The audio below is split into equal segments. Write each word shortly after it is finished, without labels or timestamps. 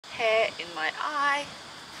hair in my eye.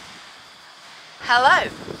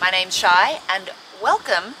 Hello, my name's Shai and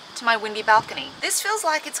welcome to my windy balcony. This feels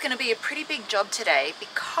like it's going to be a pretty big job today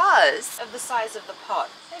because of the size of the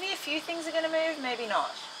pot. Maybe a few things are going to move, maybe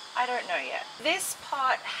not. I don't know yet. This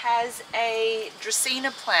pot has a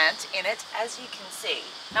Dracaena plant in it, as you can see.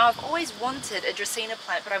 Now I've always wanted a Dracaena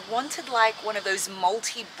plant, but I've wanted like one of those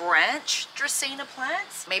multi-branch Dracaena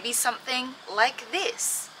plants. Maybe something like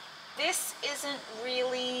this. This isn't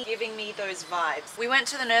really giving me those vibes. We went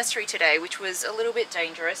to the nursery today, which was a little bit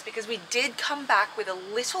dangerous because we did come back with a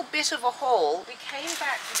little bit of a haul. We came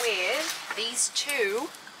back with these two.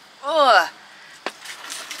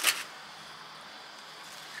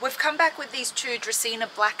 We've come back with these two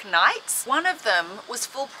Dracaena Black Knights. One of them was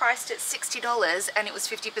full priced at $60 and it was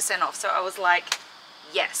 50% off. So I was like,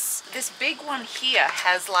 yes. This big one here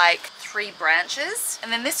has like 3 branches,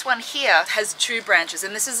 and then this one here has 2 branches,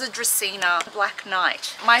 and this is a Dracaena Black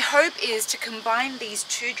Knight. My hope is to combine these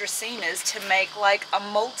 2 Dracaenas to make like a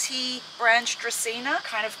multi-branch Dracaena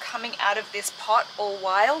kind of coming out of this pot all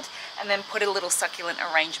wild, and then put a little succulent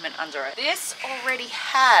arrangement under it. This already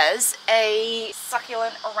has a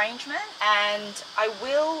succulent arrangement, and I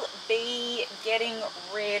will be getting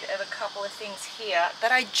rid of a couple of things here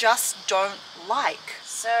that I just don't like.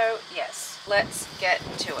 So yes, let's get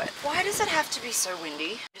to it. Why does it have to be so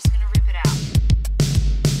windy? I'm just gonna rip it out.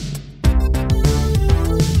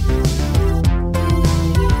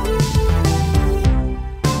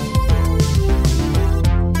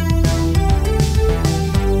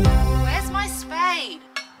 Where's my spade?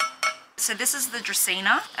 So this is the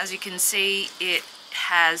Dracaena. As you can see, it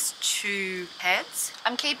has 2 heads.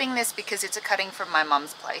 I'm keeping this because it's a cutting from my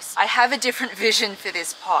mum's place. I have a different vision for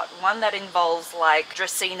this pot, one that involves like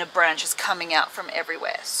Dracaena branches coming out from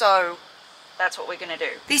everywhere. So that's what we're gonna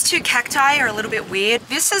do. These 2 cacti are a little bit weird.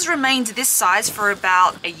 This has remained this size for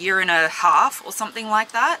about a year and a half or something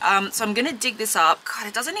like that. So I'm gonna dig this up. God,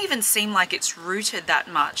 it doesn't even seem like it's rooted that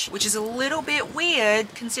much, which is a little bit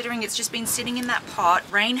weird considering it's just been sitting in that pot,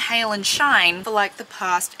 rain, hail, and shine for like the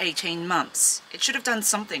past 18 months. It should have done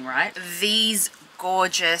something, right? These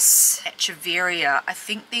gorgeous Echeveria. I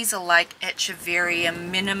think these are like Echeveria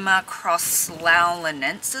Minima cross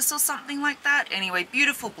Laulinensis or something like that. Anyway,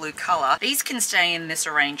 beautiful blue color. These can stay in this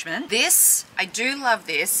arrangement. This, I do love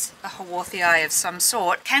this, a Haworthii of some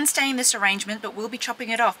sort, can stay in this arrangement, but we'll be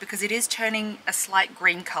chopping it off because it is turning a slight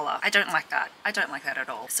green color. I don't like that. I don't like that at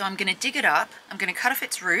all. So I'm gonna dig it up, I'm gonna cut off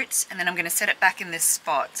its roots, and then I'm gonna set it back in this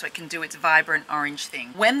spot so it can do its vibrant orange thing.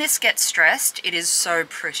 When this gets stressed, it is so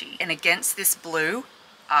pretty. And against this blue,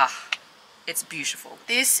 it's beautiful.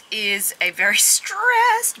 This is a very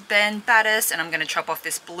stressed Ben Badis, and I'm going to chop off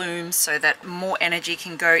this bloom so that more energy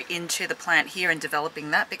can go into the plant here and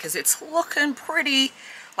developing that because it's looking pretty.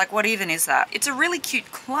 Like, what even is that? It's a really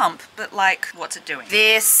cute clump, but like, what's it doing?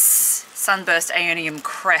 This Sunburst Aeonium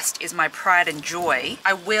Crest is my pride and joy.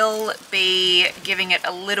 I will be giving it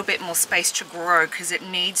a little bit more space to grow because it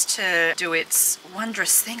needs to do its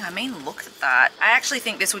wondrous thing. I mean, look at that. I actually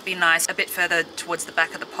think this would be nice a bit further towards the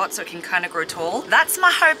back of the pot so it can kind of grow tall. That's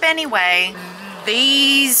my hope anyway.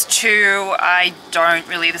 These 2, I don't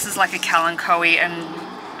really. This is like a Kalanchoe and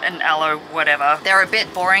an aloe, whatever. They're a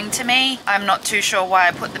bit boring to me. I'm not too sure why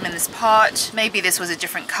I put them in this pot. Maybe this was a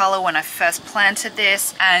different color when I first planted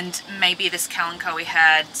this, and maybe this Kalanchoe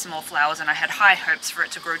had some more flowers and I had high hopes for it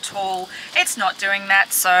to grow tall. It's not doing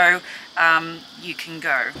that, so you can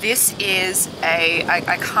go. This is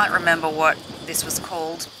I can't remember what this was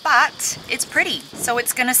called, but it's pretty, so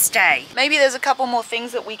it's gonna stay. Maybe there's a couple more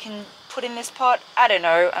things that we can put in this pot. I don't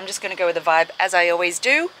know. I'm just going to go with the vibe as I always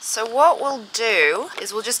do. So what we'll do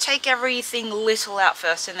is we'll just take everything little out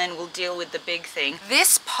first and then we'll deal with the big thing.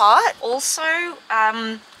 This pot also,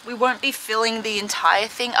 we won't be filling the entire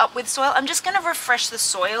thing up with soil. I'm just going to refresh the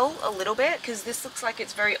soil a little bit because this looks like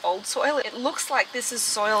it's very old soil. It looks like this is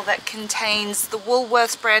soil that contains the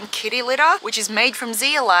Woolworths brand kitty litter, which is made from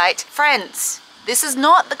zeolite. Friends, this is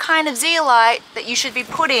not the kind of zeolite that you should be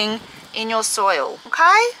putting in your soil,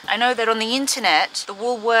 okay? I know that on the internet, the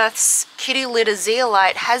Woolworths kitty litter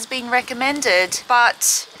zeolite has been recommended,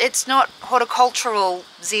 but it's not horticultural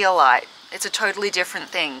zeolite. It's a totally different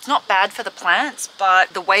thing. It's not bad for the plants, but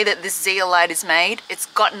the way that this zeolite is made, it's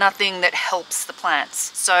got nothing that helps the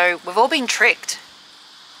plants. So we've all been tricked.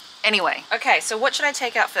 Anyway, okay, so what should I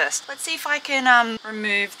take out first? Let's see if I can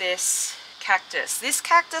remove this cactus. This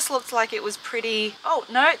cactus looks like it was pretty... Oh,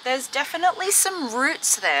 no, there's definitely some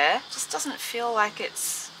roots there. Just doesn't feel like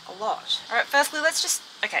it's a lot. All right, firstly, let's just...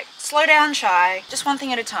 Okay, slow down, Shai. Just one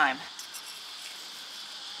thing at a time.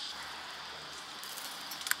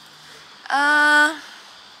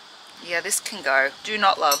 Yeah, this can go. Do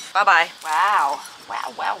not love. Bye-bye. Wow.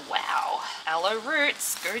 Wow, wow, wow. Aloe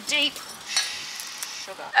roots. Go deep.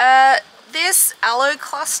 Sugar. This aloe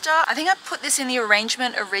cluster, I think I put this in the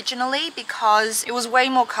arrangement originally because it was way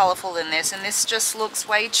more colorful than this, and this just looks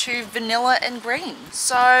way too vanilla and green.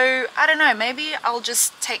 So I don't know, maybe I'll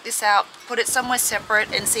just take this out, put it somewhere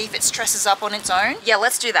separate and see if it stresses up on its own. Yeah,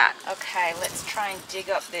 let's do that. Okay, let's try and dig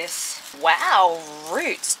up this. Wow,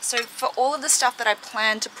 roots. So for all of the stuff that I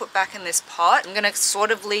plan to put back in this pot, I'm gonna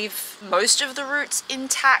sort of leave most of the roots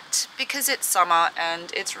intact because it's summer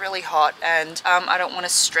and it's really hot, and I don't want to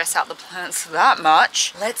stress out the plants that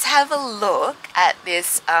much. Let's have a look at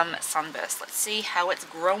this sunburst. Let's see how it's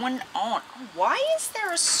growing on. Why is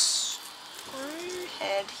there a screw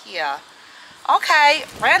head here? Okay,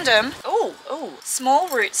 random. Oh, small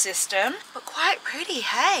root system, but quite pretty,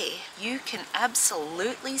 hey? You can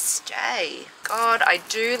absolutely stay. God, I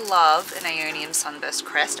do love an Aeonium Sunburst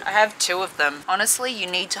Crest. I have 2 of them. Honestly, you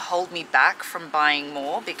need to hold me back from buying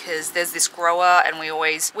more because there's this grower and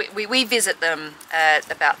we visit them at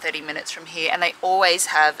about 30 minutes from here, and they always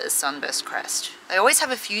have a Sunburst Crest. They always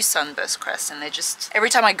have a few Sunburst Crests, and they're just, every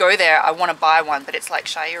time I go there, I want to buy one, but it's like,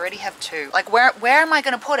 Shay, you already have 2. Like, where am I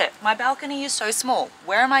going to put it? My balcony is so small.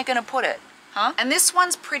 Where am I going to put it? Huh? And this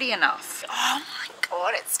one's pretty enough. Oh my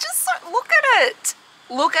God, it's just so, look at it.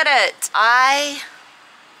 Look at it. I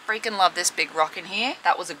freaking love this big rock in here.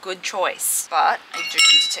 That was a good choice, but I do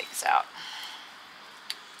need to take this out.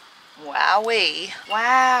 Wowee.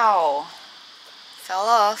 Wow. Fell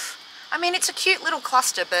off. I mean, it's a cute little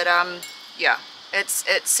cluster, but yeah. It's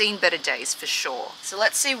seen better days for sure. So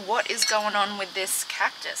let's see what is going on with this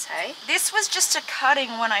cactus, hey? This was just a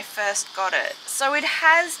cutting when I first got it. So it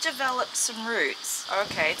has developed some roots.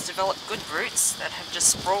 Okay, it's developed good roots that have just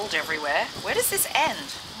sprawled everywhere. Where does this end?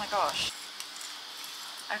 Oh my gosh.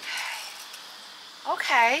 Okay.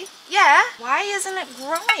 Okay, yeah. Why isn't it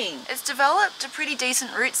growing? It's developed a pretty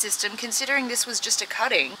decent root system considering this was just a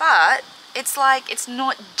cutting, but it's like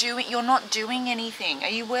you're not doing anything. Are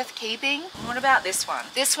you worth keeping? What about this one?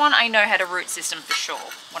 This one I know had a root system for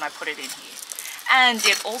sure when I put it in here. And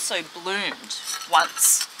it also bloomed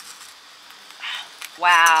once.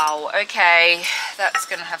 Wow, okay. That's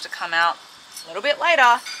gonna have to come out a little bit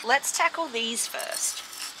later. Let's tackle these first.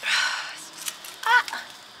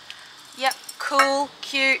 Yep, cool,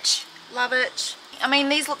 cute, love it. I mean,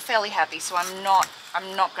 these look fairly happy, so I'm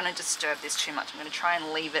not gonna disturb this too much. I'm gonna try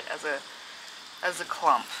and leave it as a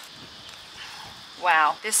clump.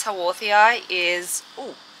 Wow, this Haworthii is,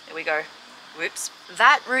 oh, there we go. Whoops.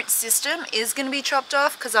 That root system is going to be chopped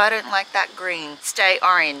off because I don't like that green. Stay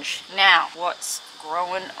orange. Now, what's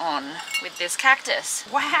growing on with this cactus?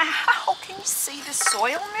 Wow, can you see the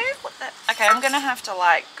soil move? What the? Okay, I'm going to have to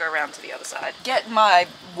like go around to the other side. Get my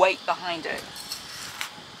weight behind it.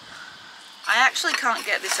 I actually can't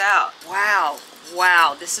get this out. Wow.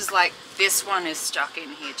 Wow, this is like, this one is stuck in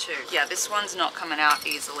here too. Yeah, this one's not coming out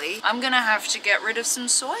easily. I'm gonna have to get rid of some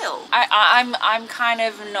soil. I'm kind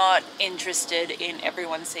of not interested in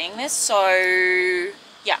everyone seeing this, so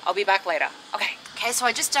yeah, I'll be back later. Okay, so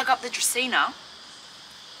I just dug up the Dracaena.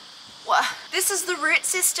 What? This is the root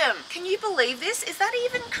system. Can you believe this? Is that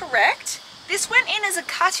even correct? This went in as a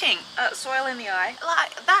cutting. Soil in the eye.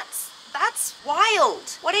 Like, that's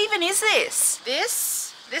wild. What even is this?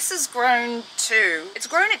 This has grown too. It's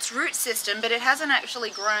grown its root system, but it hasn't actually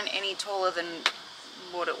grown any taller than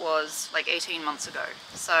what it was like 18 months ago.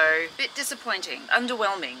 So, a bit disappointing.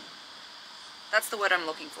 Underwhelming. That's the word I'm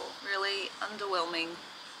looking for. Really underwhelming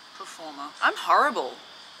performer. I'm horrible.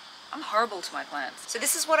 I'm horrible to my plants. So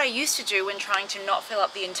this is what I used to do when trying to not fill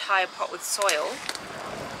up the entire pot with soil.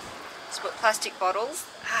 Just put plastic bottles.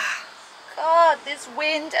 God, this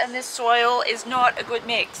wind and this soil is not a good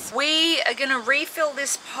mix. We are gonna refill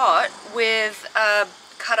this pot with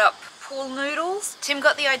cut up pool noodles. Tim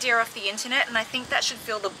got the idea off the internet, and I think that should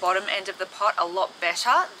fill the bottom end of the pot a lot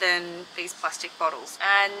better than these plastic bottles.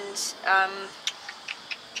 And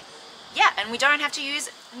yeah, and we don't have to use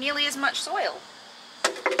nearly as much soil.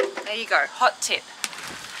 There you go, hot tip.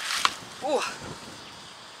 Ooh. Oh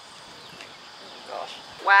gosh.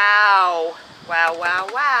 Wow, wow, wow,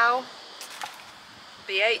 wow.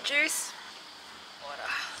 V8 juice, water.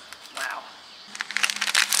 Wow.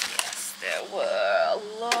 Yes, there were a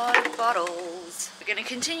lot of bottles. We're going to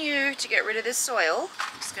continue to get rid of this soil.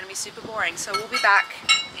 It's going to be super boring, so we'll be back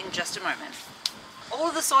in just a moment. All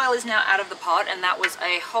of the soil is now out of the pot, and that was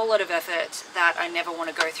a whole lot of effort that I never want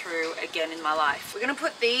to go through again in my life. We're going to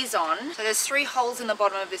put these on. So there's 3 holes in the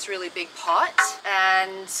bottom of this really big pot,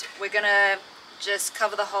 and we're going to just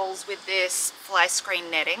cover the holes with this fly screen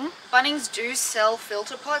netting. Bunnings do sell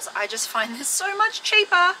filter pots. I just find this so much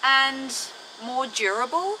cheaper and more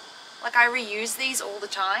durable. Like, I reuse these all the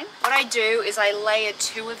time. What I do is I layer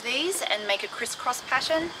 2 of these and make a crisscross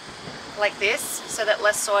pattern like this so that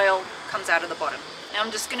less soil comes out of the bottom. Now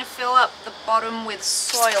I'm just going to fill up the bottom with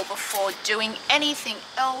soil before doing anything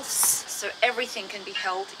else so everything can be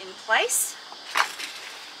held in place.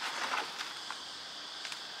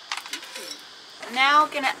 Now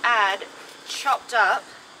I'm going to add chopped up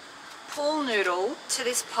pool noodle to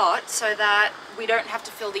this pot so that we don't have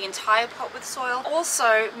to fill the entire pot with soil.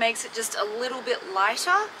 Also makes it just a little bit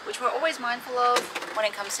lighter, which we're always mindful of when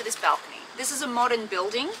it comes to this balcony. This is a modern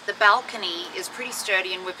building. The balcony is pretty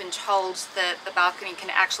sturdy, and we've been told that the balcony can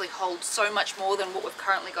actually hold so much more than what we've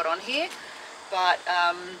currently got on here. But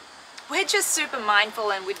we're just super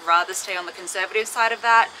mindful, and we'd rather stay on the conservative side of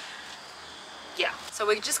that. Yeah, so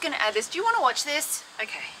we're just going to add this. Do you want to watch this?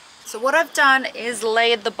 Okay. So what I've done is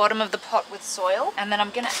layered the bottom of the pot with soil, and then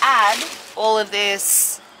I'm going to add all of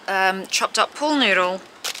this chopped up pool noodle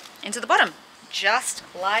into the bottom, just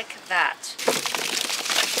like that.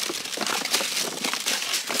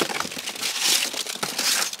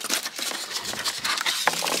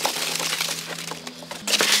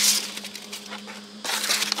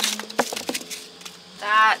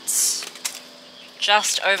 That's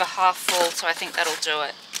just over half full, so I think that'll do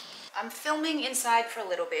it. I'm filming inside for a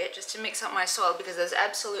little bit just to mix up my soil because there's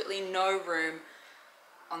absolutely no room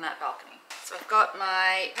on that balcony. So I've got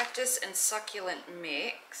my cactus and succulent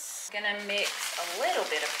mix. I'm gonna mix a little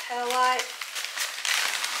bit of perlite.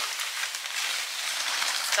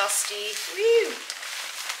 Dusty. Woo!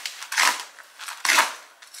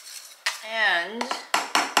 And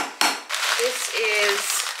this is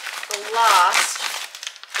the last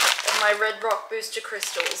of my Red Rock Booster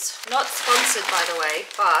crystals. Not sponsored, by the way,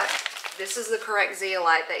 but this is the correct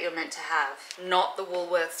zeolite that you're meant to have, not the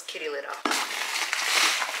Woolworths kitty litter.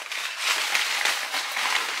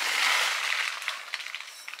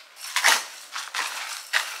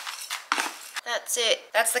 That's it.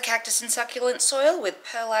 That's the cactus and succulent soil with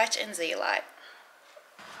perlite and zeolite.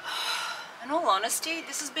 In all honesty,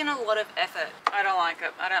 this has been a lot of effort. I don't like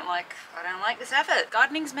it. I don't like this effort.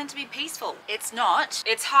 Gardening's meant to be peaceful. It's not.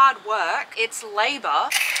 It's hard work. It's labor.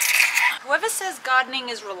 Whoever says gardening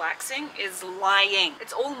is relaxing is lying.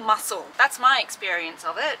 It's all muscle. That's my experience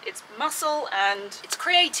of it. It's muscle and it's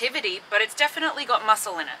creativity, but it's definitely got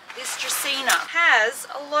muscle in it. This Dracaena has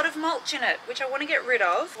a lot of mulch in it, which I want to get rid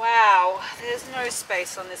of. Wow, there's no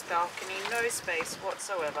space on this balcony, no space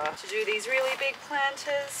whatsoever to do these really big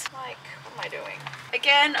planters. Like, what am I doing?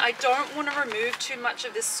 Again, I don't want to remove too much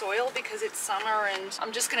of this soil because it's summer and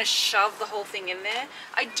I'm just going to shove the whole thing in there.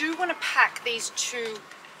 I do want to pack these 2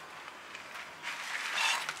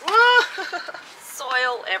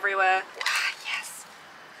 soil everywhere. Yes.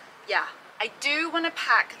 Yeah, I do want to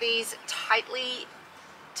pack these tightly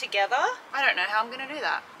together. I don't know how I'm going to do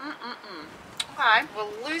that. Okay,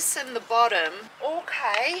 we'll loosen the bottom.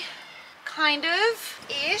 Okay, kind of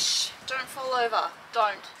ish. Don't fall over.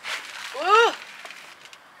 Don't. All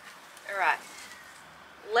right,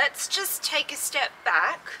 let's just take a step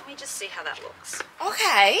back. Let me just see how that looks.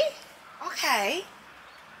 Okay,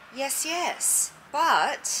 yes,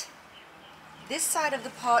 but this side of the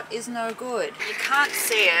pot is no good. You can't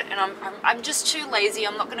see it, and I'm just too lazy.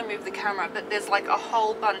 I'm not going to move the camera, but there's like a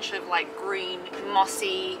whole bunch of like green,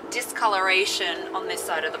 mossy discoloration on this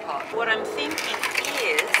side of the pot. What I'm thinking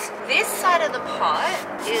is this side of the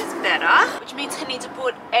pot is better, which means I need to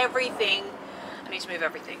put everything, I need to move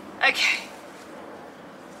everything. Okay.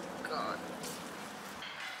 God.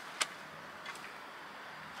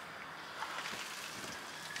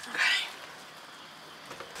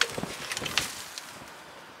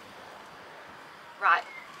 Right,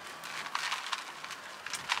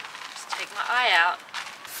 just take my eye out.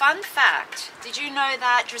 Fun fact, did you know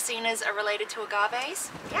that Dracaenas are related to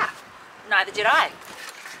agaves? Yeah, neither did I,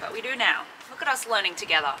 but we do now. Look at us learning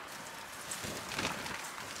together.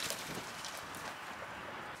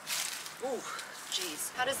 Ooh,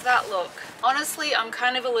 geez, how does that look? Honestly, I'm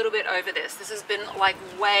kind of a little bit over this. This has been like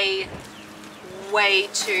way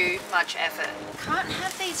too much effort. Can't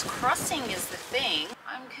have these crossing is the thing.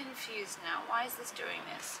 I'm confused now. Why is this doing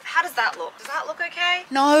this? How does that look? Does that look okay?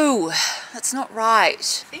 No, that's not right.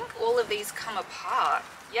 I think all of these come apart.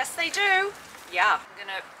 Yes, they do. Yeah, I'm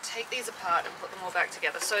gonna take these apart and put them all back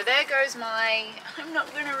together. So there goes my, I'm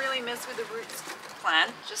not gonna really mess with the roots plan.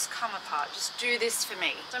 Just come apart, just do this for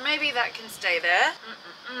me. So maybe that can stay there.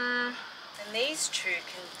 And these 2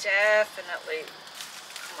 can definitely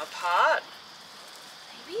come apart.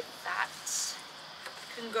 Maybe that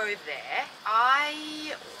can go there.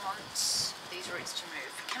 I want these roots to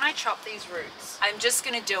move. Can I chop these roots? I'm just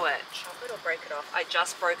gonna do it. Chop it or break it off? I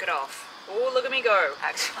just broke it off. Oh, look at me go.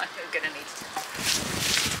 Actually, I'm gonna need to.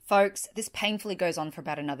 Folks, this painfully goes on for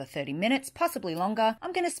about another 30 minutes, possibly longer.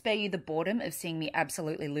 I'm going to spare you the boredom of seeing me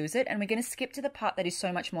absolutely lose it, and we're going to skip to the part that is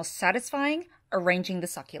so much more satisfying, arranging the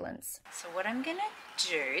succulents. So what I'm going to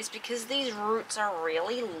do is, because these roots are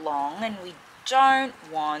really long and we don't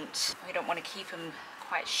want to keep them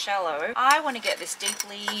quite shallow, I want to get this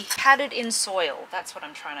deeply padded in soil. That's what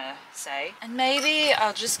I'm trying to say. And maybe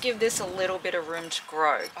I'll just give this a little bit of room to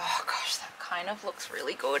grow. Oh gosh, that kind of looks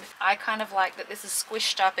really good. I kind of like that this is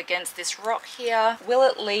squished up against this rock here. Will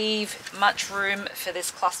it leave much room for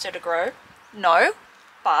this cluster to grow? No,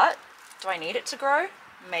 but do I need it to grow?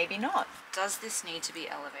 Maybe not. Does this need to be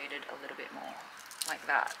elevated a little bit more? Like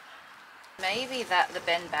that? Maybe that the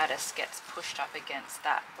Ben Badis gets pushed up against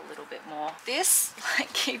that a little bit more. This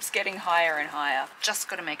like keeps getting higher and higher. Just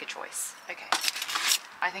got to make a choice. Okay,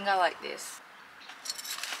 I think I like this.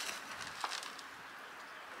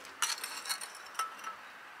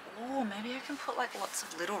 Oh, maybe I can put like lots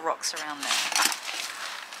of little rocks around there.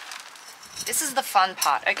 This is the fun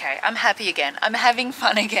part. Okay, I'm happy again. I'm having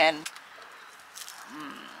fun again.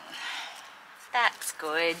 That's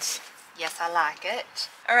good. Yes, I like it.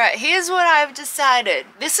 All right, here's what I've decided.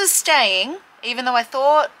 This is staying, even though I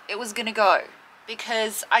thought it was gonna go,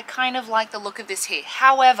 because I kind of like the look of this here.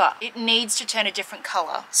 However, it needs to turn a different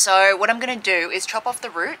color. So what I'm gonna do is chop off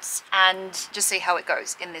the roots and just see how it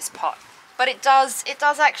goes in this pot. But it does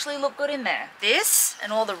actually look good in there. This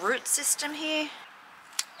and all the root system here,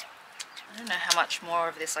 I don't know how much more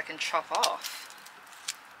of this I can chop off.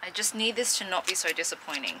 I just need this to not be so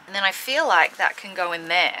disappointing. And then I feel like that can go in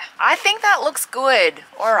there. I think that looks good.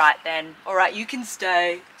 All right then. All right, you can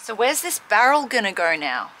stay. So where's this barrel gonna go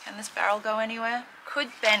now? Can this barrel go anywhere? Could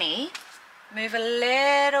Benny move a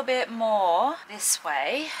little bit more this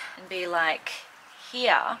way and be like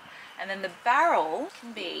here? And then the barrel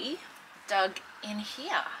can be dug in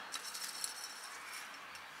here.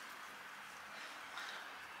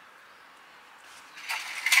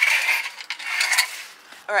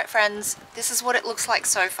 All right, friends, this is what it looks like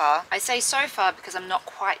so far. I say so far because I'm not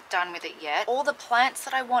quite done with it yet. All the plants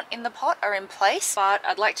that I want in the pot are in place, but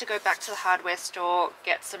I'd like to go back to the hardware store,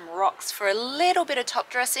 get some rocks for a little bit of top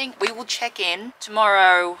dressing. We will check in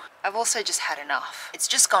tomorrow. I've also just had enough. It's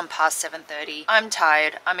just gone past 7:30. I'm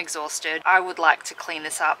tired, I'm exhausted. I would like to clean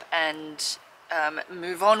this up and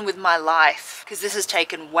move on with my life, because this has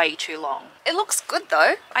taken way too long. It looks good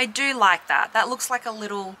though. I do like that. That looks like a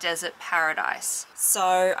little desert paradise.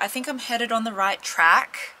 So I think I'm headed on the right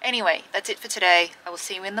track. Anyway, that's it for today. I will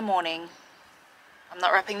see you in the morning. I'm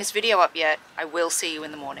not wrapping this video up yet. I will see you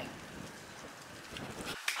in the morning.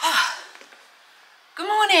 Good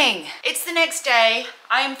morning. It's the next day.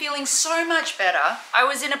 I am feeling so much better. I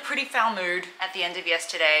was in a pretty foul mood at the end of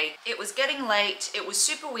yesterday. It was getting late, it was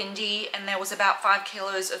super windy, and there was about 5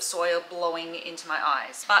 kilos of soil blowing into my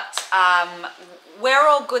eyes. But we're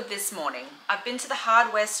all good this morning. I've been to the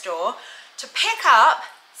hardware store to pick up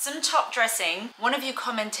some top dressing. One of you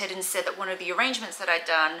commented and said that one of the arrangements that I'd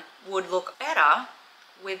done would look better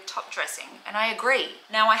with top dressing, and I agree.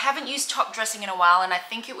 Now, I haven't used top dressing in a while, and I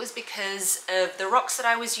think it was because of the rocks that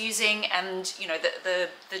I was using and, you know,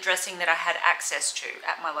 the dressing that I had access to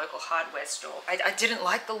at my local hardware store. I didn't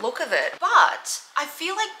like the look of it, but I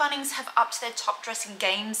feel like Bunnings have upped their top dressing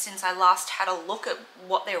game since I last had a look at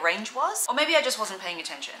what their range was. Or maybe I just wasn't paying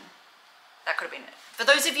attention. That could have been it. For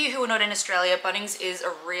those of you who are not in Australia, Bunnings is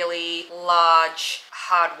a really large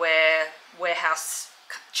hardware warehouse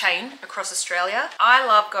chain across Australia. I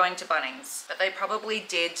love going to Bunnings, but they probably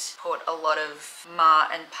did put a lot of Ma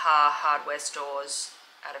and Pa hardware stores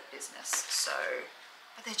out of business. So,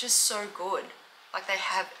 but they're just so good. Like, they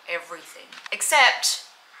have everything. Except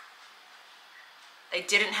they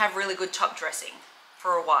didn't have really good top dressing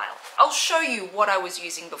for a while. I'll show you what I was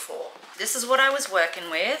using before. This is what I was working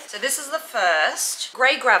with. So this is the first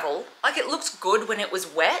grey gravel. Like, it looked good when it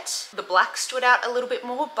was wet. The black stood out a little bit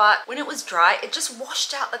more, but when it was dry, it just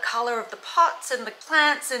washed out the color of the pots and the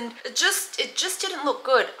plants, and it just didn't look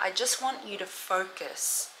good. I just want you to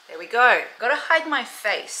focus. There we go. Gotta hide my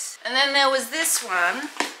face. And then there was this one,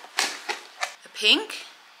 the pink,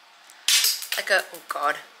 like a, oh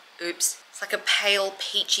God, oops. Like a pale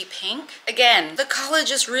peachy pink. Again, the color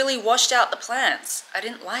just really washed out the plants. I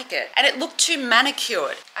didn't like it. And it looked too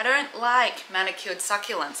manicured. I don't like manicured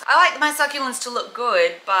succulents. I like my succulents to look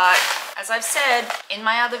good, but as I've said in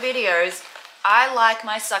my other videos, I like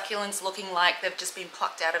my succulents looking like they've just been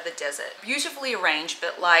plucked out of the desert. Beautifully arranged,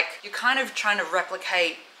 but like you're kind of trying to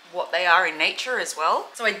replicate what they are in nature as well.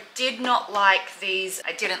 So I did not like these.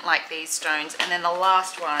 I didn't like these stones. And then the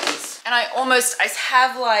last ones, and I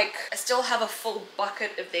still have a full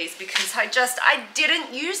bucket of these because I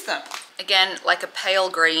didn't use them. Again, like a pale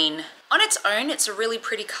green. On its own, it's a really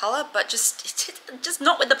pretty color, but just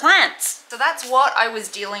not with the plants. So that's what I was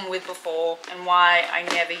dealing with before and why I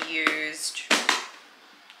never used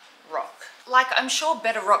rock. Like, I'm sure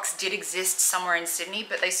better rocks did exist somewhere in Sydney,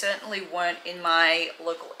 but they certainly weren't in my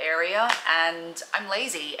local area, and I'm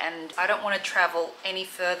lazy and I don't want to travel any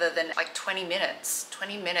further than like 20 minutes.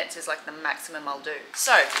 20 minutes is like the maximum I'll do.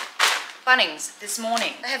 So, Bunnings this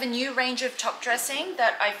morning. They have a new range of top dressing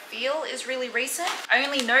that I feel is really recent. I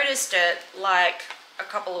only noticed it like a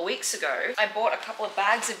couple of weeks ago. I bought a couple of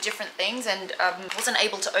bags of different things and wasn't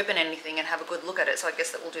able to open anything and have a good look at it, so I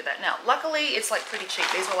guess that we'll do that now. Luckily, it's like pretty cheap.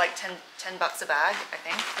 These were like 10 bucks a bag, I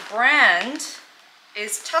think. The brand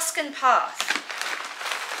is Tuscan Path.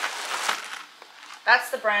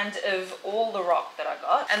 That's the brand of all the rock that I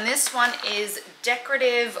got. And this one is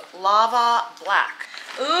Decorative Lava Black.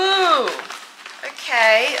 Ooh,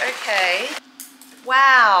 okay, okay.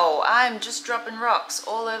 Wow, I'm just dropping rocks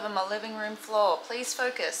all over my living room floor. Please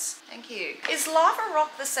focus. Thank you. Is lava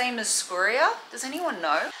rock the same as scoria? Does anyone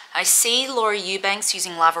know? I see Laura Eubanks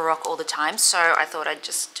using lava rock all the time, so I thought I'd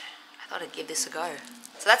give this a go.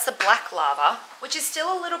 So that's the black lava, which is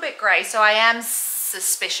still a little bit grey, so I am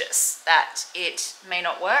suspicious that it may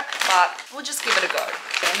not work, but we'll just give it a go.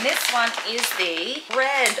 And this one is the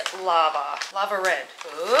red lava red.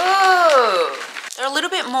 Ooh, they're a little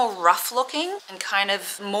bit more rough looking and kind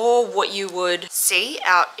of more what you would see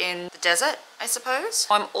out in the desert, I suppose.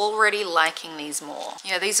 I'm already liking these more.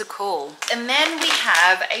 Yeah, these are cool. And then we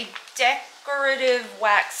have a decorative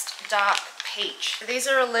waxed dark peach. These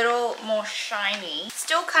are a little more shiny,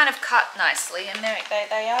 still kind of cut nicely, and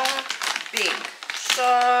they are big. So,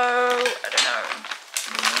 I don't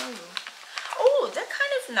know. Oh, they're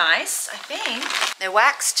kind of nice, I think. They're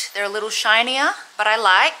waxed, they're a little shinier, but I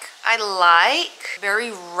like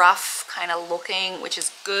very rough kind of looking, which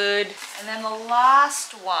is good. And then the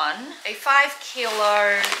last one, a 5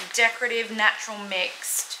 kilo decorative natural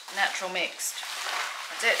mixed.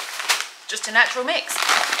 That's it, just a natural mix.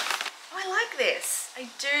 Oh, I like this. I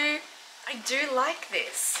do like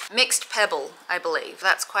this. Mixed pebble, I believe.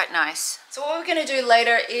 That's quite nice. So what we're gonna do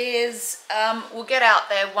later is we'll get out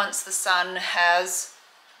there once the sun has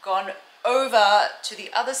gone over to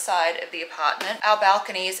the other side of the apartment. Our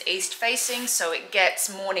balcony is east facing, so it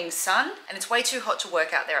gets morning sun, and it's way too hot to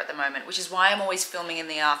work out there at the moment, which is why I'm always filming in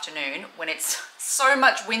the afternoon when it's so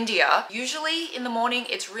much windier. Usually in the morning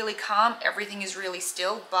it's really calm, everything is really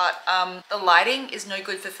still, but the lighting is no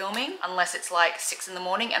good for filming unless it's like 6 in the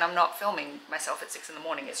morning, and I'm not filming myself at 6 in the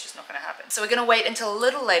morning. It's just not gonna happen. So we're gonna wait until a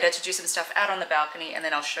little later to do some stuff out on the balcony, and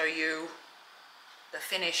then I'll show you the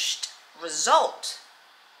finished result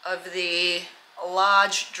of the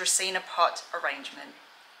large Dracaena pot arrangement.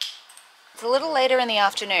 It's a little later in the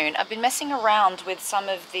afternoon. I've been messing around with some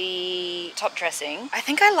of the top dressing. I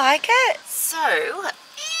think I like it. So,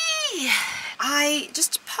 I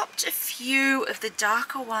just popped a few of the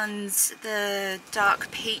darker ones, the dark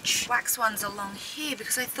peach wax ones along here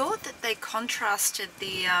because I thought that they contrasted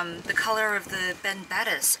the color of the Ben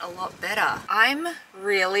Badis a lot better. I'm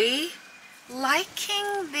really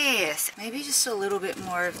liking this. Maybe just a little bit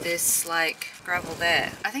more of this like gravel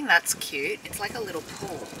there. I think that's cute. It's like a little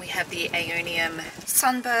pool. We have the Aeonium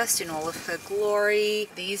Sunburst in all of her glory.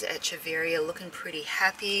 These Echeveria looking pretty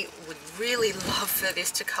happy. Would really love for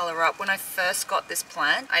this to color up. When I first got this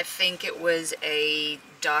plant, I think it was a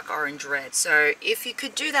dark orange red. So if you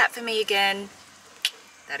could do that for me again,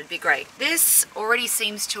 that'd be great. This already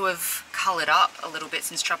seems to have coloured up a little bit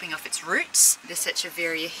since chopping off its roots. This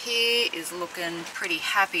Echeveria here is looking pretty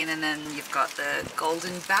happy, and then you've got the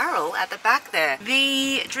golden barrel at the back there.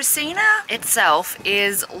 The Dracaena itself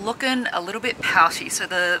is looking a little bit pouty,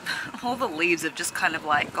 so all the leaves have just kind of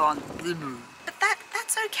like gone blue. But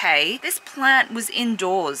that's okay. This plant was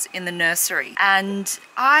indoors in the nursery, and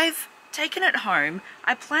I've taken it home.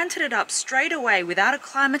 I planted it up straight away without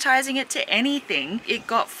acclimatizing it to anything. It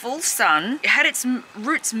got full sun. It had its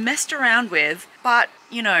roots messed around with, but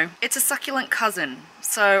you know, it's a succulent cousin,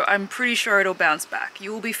 so I'm pretty sure it'll bounce back.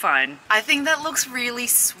 You will be fine. I think that looks really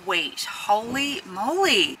sweet. Holy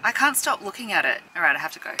moly. I can't stop looking at it. All right, I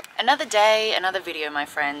have to go. Another day, another video, my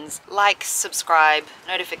friends. Like, subscribe,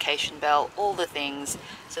 notification bell, all the things,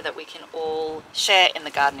 so that we can all share in the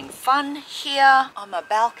gardening fun here on my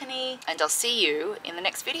balcony. And I'll see you in the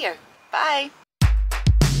next video. Bye.